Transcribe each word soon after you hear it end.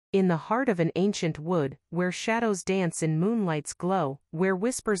in the heart of an ancient wood, where shadows dance in moonlight's glow, where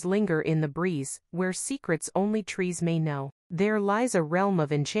whispers linger in the breeze, where secrets only trees may know. There lies a realm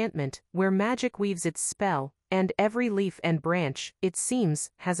of enchantment, where magic weaves its spell, and every leaf and branch, it seems,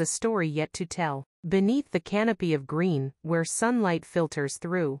 has a story yet to tell. Beneath the canopy of green, where sunlight filters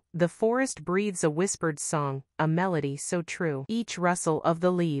through, the forest breathes a whispered song, a melody so true. Each rustle of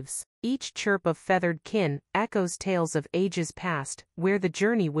the leaves, each chirp of feathered kin, echoes tales of ages past, where the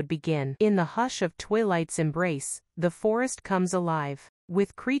journey would begin. In the hush of twilight's embrace, the forest comes alive,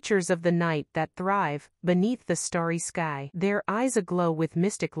 with creatures of the night that thrive beneath the starry sky. Their eyes aglow with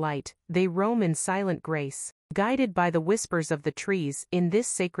mystic light, they roam in silent grace, guided by the whispers of the trees in this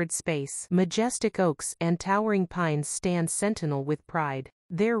sacred space. Majestic oaks and towering pines stand sentinel with pride,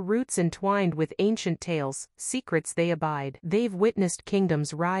 their roots entwined with ancient tales, secrets they abide. They've witnessed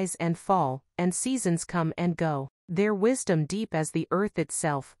kingdoms rise and fall, and seasons come and go, their wisdom deep as the earth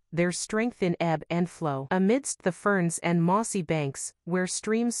itself, their strength in ebb and flow. Amidst the ferns and mossy banks, where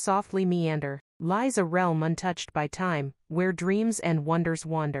streams softly meander, lies a realm untouched by time, where dreams and wonders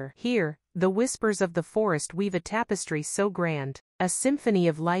wander. Here, the whispers of the forest weave a tapestry so grand, a symphony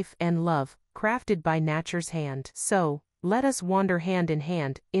of life and love, crafted by nature's hand. So, let us wander hand in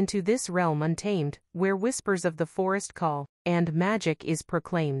hand, into this realm untamed, where whispers of the forest call, and magic is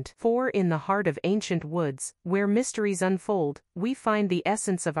proclaimed. For in the heart of ancient woods, where mysteries unfold, we find the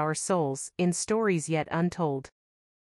essence of our souls, in stories yet untold.